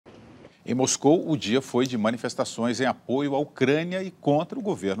Em Moscou, o dia foi de manifestações em apoio à Ucrânia e contra o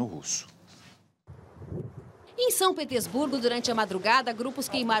governo russo. Em São Petersburgo, durante a madrugada, grupos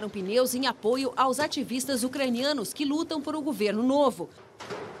queimaram pneus em apoio aos ativistas ucranianos que lutam por um governo novo.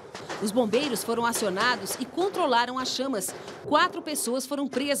 Os bombeiros foram acionados e controlaram as chamas. 4 pessoas foram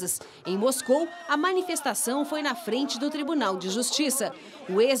presas. Em Moscou, a manifestação foi na frente do Tribunal de Justiça.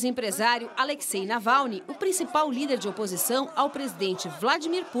 O ex-empresário Alexei Navalny, o principal líder de oposição ao presidente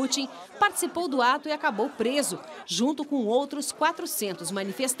Vladimir Putin, participou do ato e acabou preso, junto com outros 400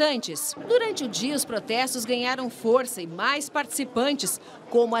 manifestantes. Durante o dia, os protestos ganharam força e mais participantes,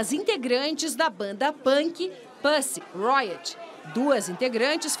 como as integrantes da banda punk Pussy Riot. 2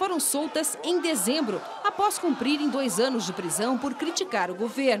 integrantes foram soltas em dezembro, após cumprirem 2 anos de prisão por criticar o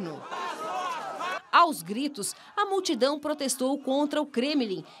governo. Aos gritos, a multidão protestou contra o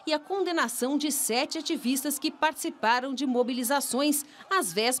Kremlin e a condenação de 7 ativistas que participaram de mobilizações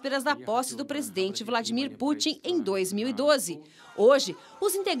às vésperas da posse do presidente Vladimir Putin em 2012. Hoje,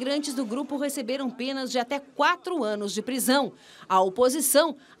 os integrantes do grupo receberam penas de até 4 anos de prisão. A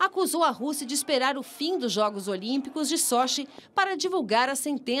oposição acusou a Rússia de esperar o fim dos Jogos Olímpicos de Sochi para divulgar as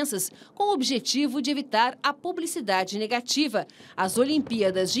sentenças, com o objetivo de evitar a publicidade negativa. As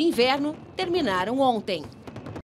Olimpíadas de Inverno terminaram ontem.